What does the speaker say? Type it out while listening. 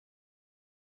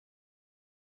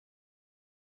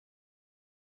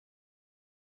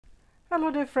Hello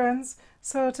dear friends,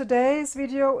 so today's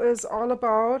video is all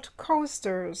about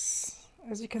coasters.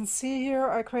 As you can see here,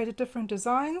 I created different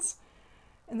designs.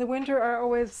 In the winter I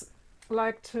always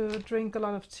like to drink a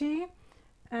lot of tea,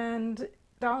 and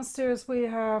downstairs we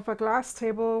have a glass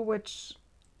table which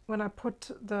when I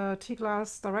put the tea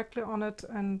glass directly on it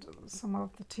and some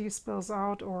of the tea spills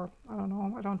out, or I don't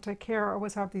know, I don't take care, I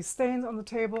always have these stains on the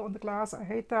table, on the glass. I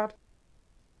hate that.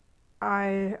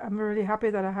 I am really happy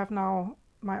that I have now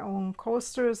my own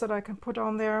coasters that I can put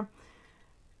on there.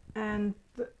 And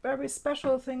the very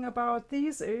special thing about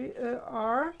these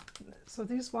are, so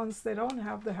these ones, they don't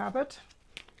have the habit,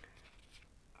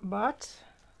 but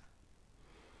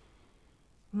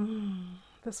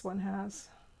this one has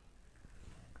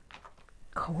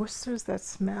coasters that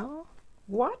smell.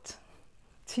 What?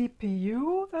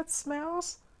 TPU that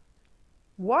smells?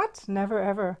 What? Never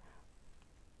ever.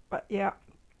 But yeah,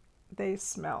 they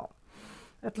smell.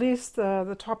 At least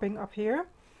the topping up here.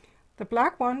 The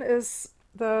black one is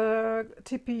the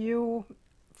TPU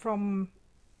from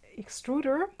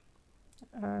Extruder,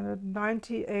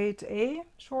 98A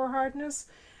shore hardness.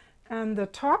 And the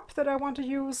top that I want to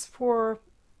use for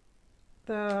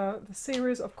the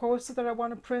series of coasters that I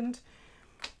want to print,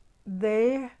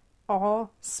 they all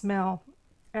smell.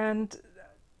 And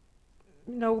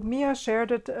you know, Mia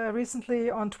shared it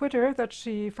recently on Twitter that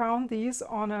she found these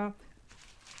on a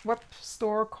web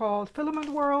store called Filament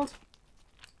World.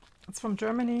 It's from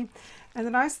Germany, and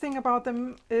the nice thing about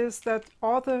them is that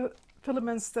all the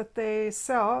filaments that they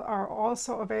sell are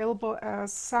also available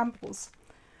as samples.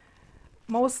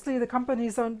 Mostly the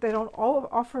companies don't all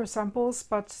offer samples,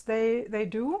 but they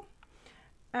do.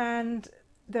 And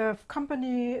the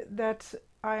company that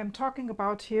I am talking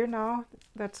about here now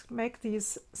that make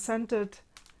these scented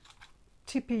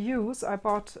TPUs, I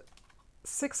bought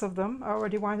 6 of them. I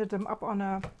already winded them up on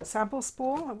a sample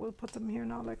spool. I will put them here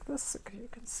now like this, okay, you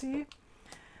can see.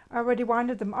 I already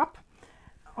winded them up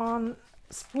on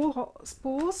sample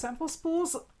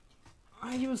spools.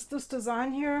 I use this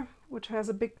design here, which has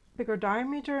a bigger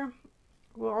diameter.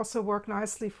 Will also work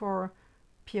nicely for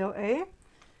PLA.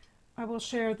 I will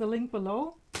share the link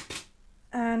below.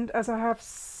 And as I have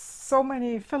so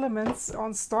many filaments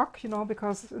on stock, you know,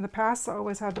 because in the past I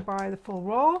always had to buy the full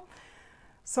roll.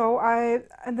 So I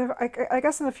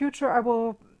guess in the future I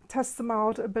will test them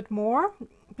out a bit more,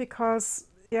 because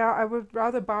yeah, I would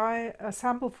rather buy a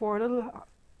sample for a little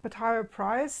bit higher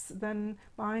price than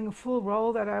buying a full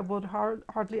roll that I would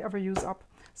hardly ever use up.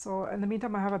 So in the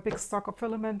meantime I have a big stock of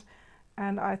filament,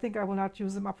 and I think I will not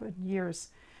use them up in years.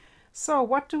 So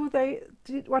what do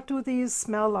these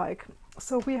smell like?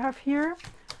 So we have here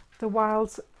the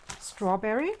wild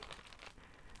strawberry.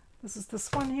 This is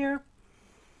this one here.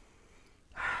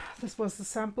 This was the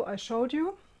sample I showed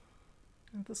you.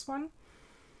 And this one,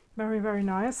 very, very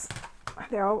nice.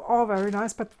 They are all very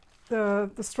nice, but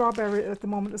the strawberry at the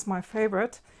moment is my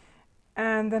favorite.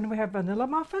 And then we have vanilla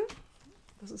muffin.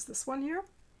 This is this one here.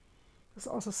 This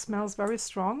also smells very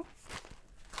strong.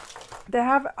 They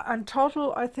have in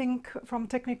total, I think, from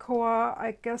Technicoa,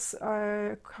 I guess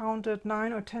I counted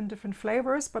 9 or 10 different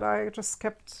flavors, but I just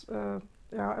kept,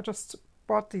 yeah, I just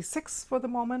bought these 6 for the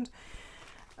moment.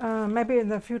 Maybe in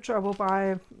the future I will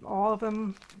buy all of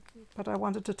them, but I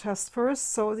wanted to test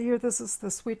first. So here, this is the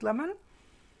sweet lemon.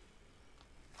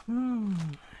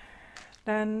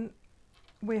 Then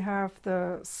we have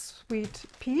the sweet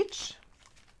peach.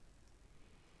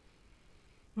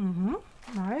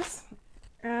 Nice.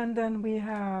 And then we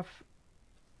have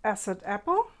acid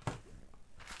apple.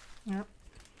 Yeah.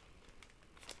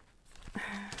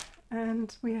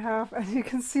 And we have, as you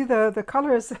can see, the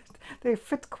colors, they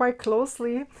fit quite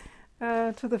closely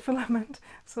to the filament,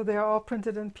 so they are all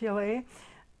printed in PLA.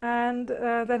 And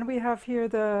then we have here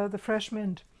the fresh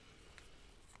mint.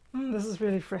 This is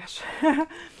really fresh.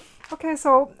 Okay,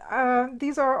 so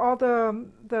these are all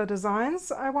the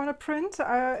designs I want to print.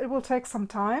 It will take some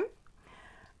time.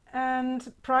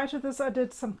 And prior to this I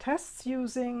did some tests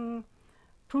using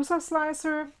Prusa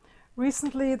Slicer.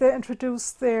 Recently they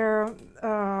introduced their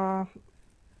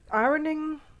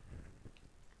ironing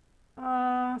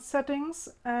settings,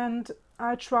 and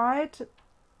I tried,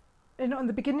 you know, in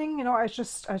the beginning, you know, I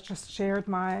just shared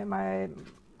my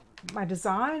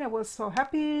design. I was so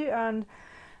happy, and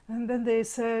then they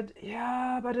said,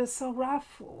 yeah, but it's so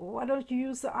rough, why don't you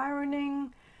use the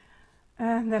ironing?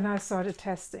 And then I started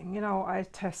testing, you know, I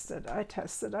tested.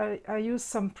 I used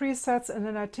some presets, and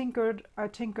then I tinkered.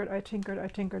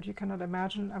 You cannot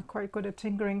imagine, I'm quite good at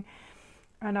tinkering,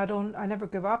 and I never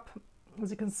give up, as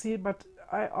you can see, but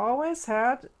I always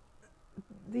had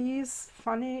these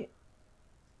funny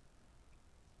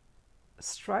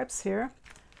stripes here.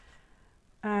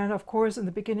 And of course, in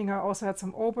the beginning, I also had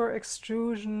some over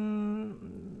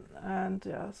extrusion, and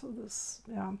yeah, so this,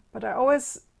 yeah. But I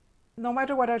always, no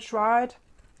matter what I tried,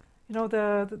 you know,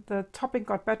 the topping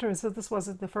got better. So this was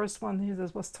the first one here.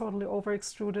 This was totally over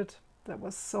extruded. That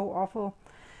was so awful.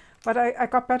 But I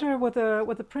got better with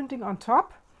the printing on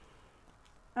top.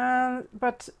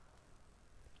 But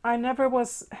I never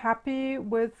was happy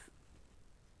with,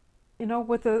 you know,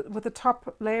 with the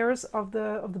top layers of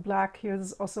the black here. This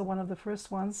is also one of the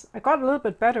first ones. I got a little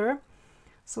bit better.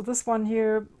 So this one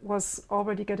here was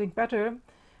already getting better,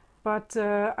 but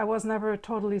I was never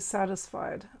totally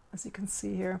satisfied, as you can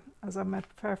see here, as I'm a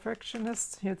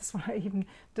perfectionist. Here, this one I even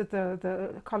did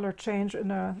the color change in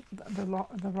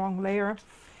the wrong layer.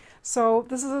 So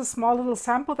this is a small little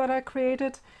sample that I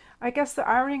created. I guess the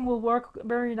ironing will work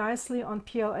very nicely on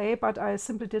PLA, but I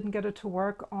simply didn't get it to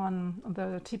work on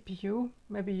the TPU.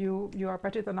 Maybe you are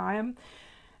better than I am.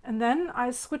 And then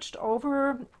I switched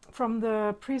over from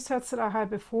the presets that I had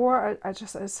before.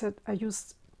 I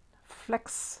used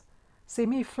flex,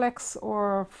 semi-flex,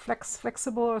 or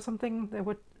flexible or something.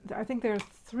 I think there are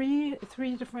three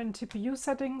different TPU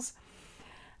settings.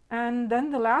 And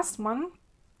then the last one,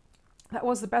 that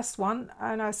was the best one,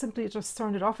 and I simply just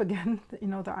turned it off again, you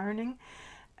know, the ironing.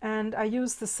 And I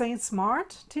used the Saint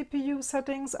Smart TPU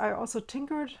settings. I also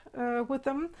tinkered with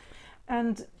them.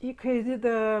 And okay,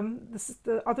 this is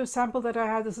the other sample that I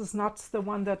had. This is not the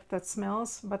one that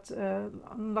smells, but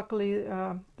luckily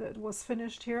it was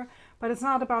finished here. But it's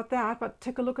not about that, but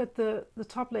take a look at the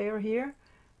top layer here.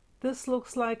 This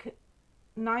looks like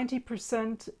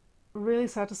 90% really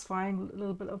satisfying. A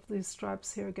little bit of these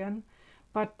stripes here again.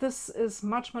 But this is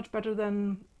much, much better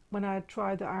than when I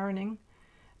tried the ironing.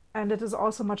 And it is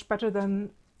also much better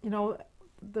than, you know,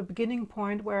 the beginning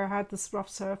point where I had this rough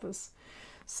surface.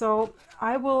 So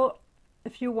I will,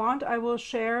 if you want, I will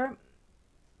share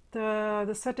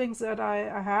the settings that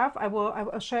I have. I will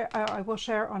share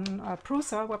on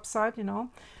Prusa website, you know,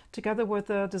 together with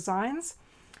the designs.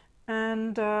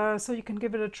 And so you can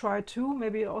give it a try too.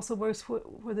 Maybe it also works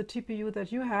with the TPU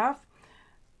that you have.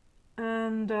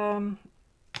 And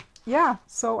yeah,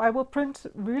 so I will print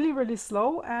really, really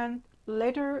slow, and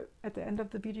later at the end of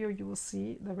the video you will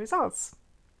see the results.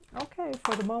 Okay,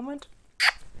 for the moment.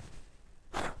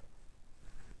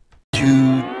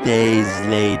 2 days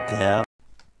later.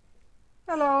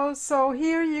 Hello, so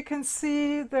here you can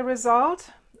see the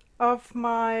result of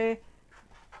my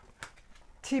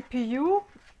TPU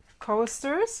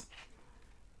coasters.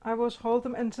 I will hold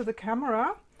them into the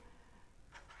camera.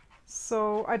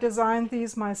 So I designed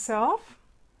these myself.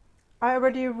 I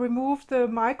already removed the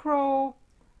micro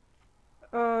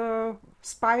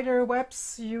spider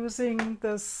webs using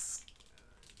this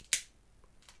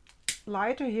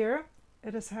lighter here.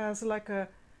 It has like a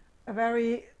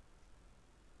very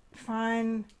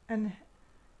fine and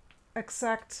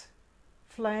exact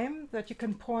flame that you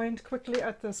can point quickly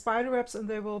at the spider webs and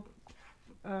they will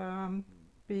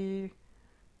be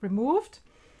removed.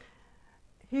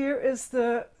 Here is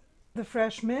the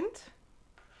fresh mint.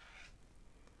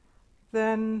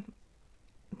 Then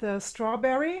the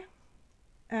strawberry,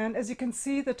 and as you can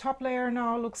see, the top layer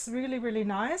now looks really, really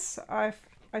nice. I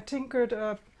tinkered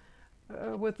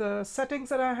with the settings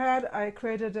that I had. I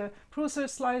created a Prusa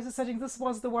slicer setting. This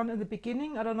was the one in the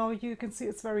beginning. I don't know, you can see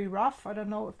it's very rough. I don't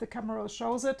know if the camera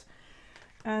shows it.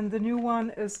 And the new one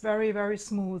is very, very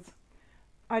smooth.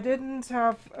 I didn't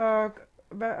have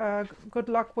good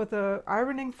luck with the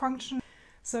ironing function.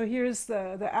 So here's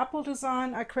the apple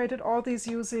design. I created all these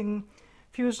using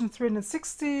Fusion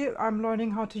 360. I'm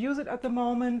learning how to use it at the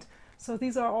moment. So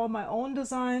these are all my own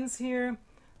designs here.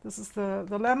 This is the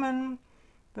lemon,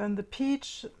 then the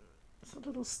peach, so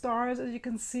little stars as you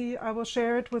can see. I will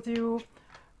share it with you.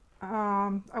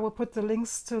 I will put the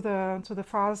links to the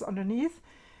files underneath.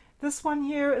 This one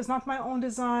here is not my own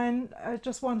design. I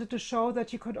just wanted to show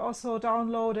that you could also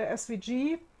download a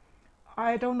SVG.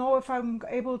 I don't know if I'm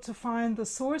able to find the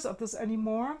source of this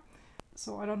anymore,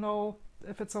 so I don't know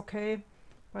if it's okay.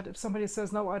 But if somebody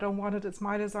says, no, I don't want it, it's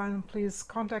my design, please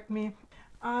contact me.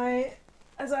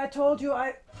 As I told you,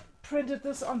 I printed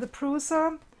this on the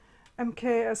Prusa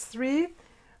MKS3.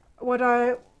 What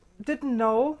I didn't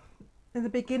know in the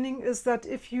beginning is that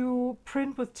if you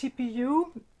print with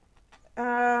TPU,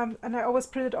 and I always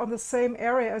print it on the same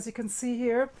area, as you can see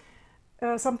here,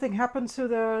 something happened to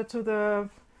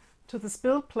this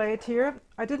build plate here.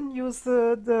 I didn't use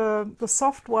the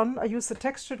soft one. I used the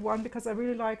textured one because I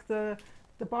really like the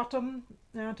bottom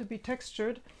to be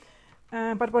textured.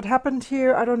 But what happened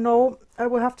here, I don't know. I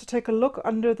will have to take a look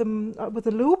under them with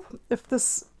a loop if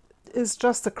this is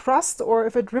just a crust or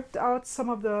if it ripped out some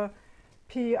of the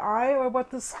PEI or what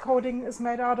this coating is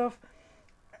made out of.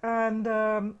 And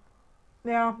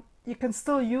yeah, you can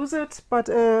still use it, but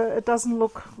it doesn't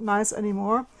look nice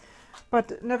anymore.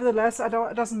 But nevertheless, it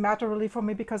doesn't matter really for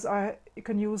me because you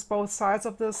can use both sides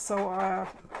of this. So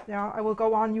yeah, I will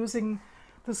go on using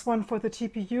this one for the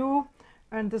TPU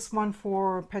and this one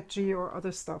for PETG or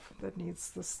other stuff that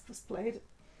needs this blade.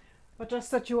 But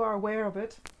just that you are aware of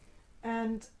it.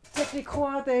 And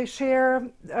Technicore, they share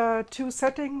 2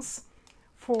 settings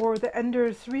for the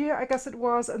Ender 3, I guess it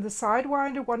was, and the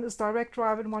Sidewinder. One is direct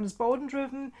drive and one is Bowden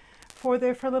driven for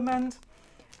their filament.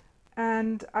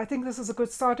 And I think this is a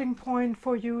good starting point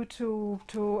for you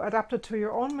to adapt it to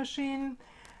your own machine.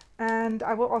 And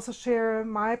I will also share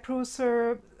my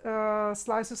Prusa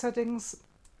slicer settings,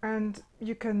 and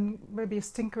you can maybe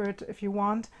tinker it if you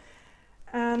want.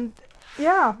 And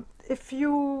yeah, if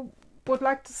you would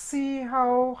like to see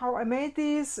how I made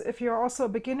these, if you're also a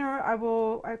beginner,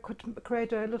 I could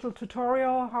create a little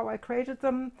tutorial how I created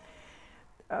them.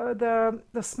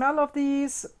 The smell of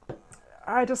these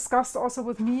I discussed also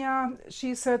with Mia.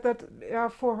 She said that yeah,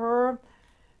 for her,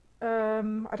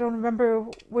 I don't remember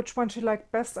which one she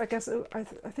liked best. I guess I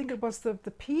think it was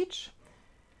the peach.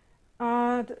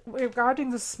 Regarding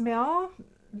the smell,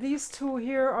 these 2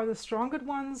 here are the strongest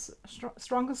ones.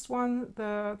 Strongest one,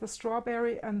 the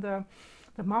strawberry and the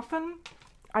muffin.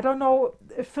 I don't know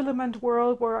if Filament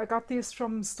World, where I got these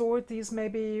from, stored these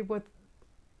maybe with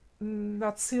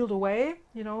not sealed away,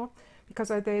 you know, because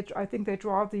I think they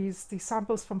draw these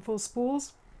samples from full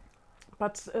spools.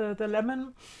 But the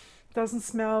lemon doesn't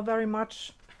smell very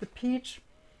much. The peach,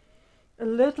 a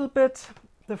little bit.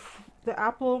 The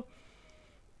apple,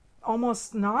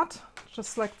 almost not.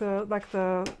 Just like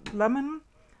the lemon.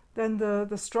 Then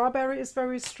the strawberry is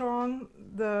very strong.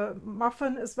 The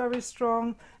muffin is very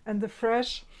strong, and the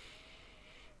fresh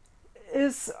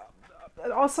is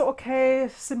also okay,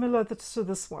 similar to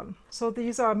this one. So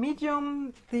these are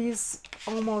medium, these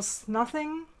almost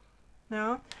nothing,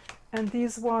 yeah, and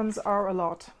these ones are a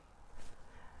lot.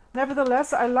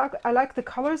 Nevertheless, I like the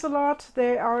colors a lot.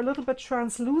 They are a little bit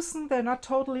translucent. They're not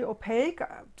totally opaque,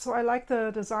 so I like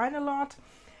the design a lot.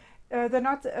 They're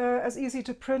not as easy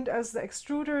to print as the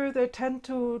extruder. They tend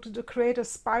to create a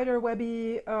spider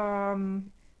webby,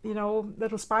 you know,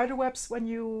 little spider webs when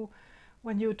you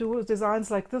do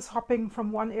designs like this, hopping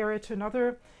from one area to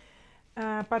another.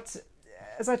 But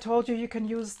as I told you, you can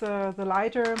use the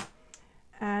lighter,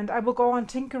 and I will go on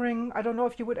tinkering. I don't know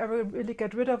if you would ever really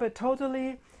get rid of it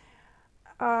totally.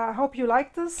 I hope you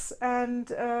like this,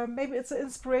 and maybe it's an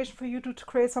inspiration for you to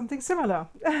create something similar.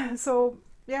 So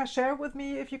yeah, share with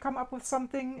me if you come up with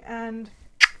something, and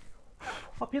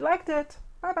hope you liked it.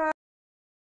 Bye bye.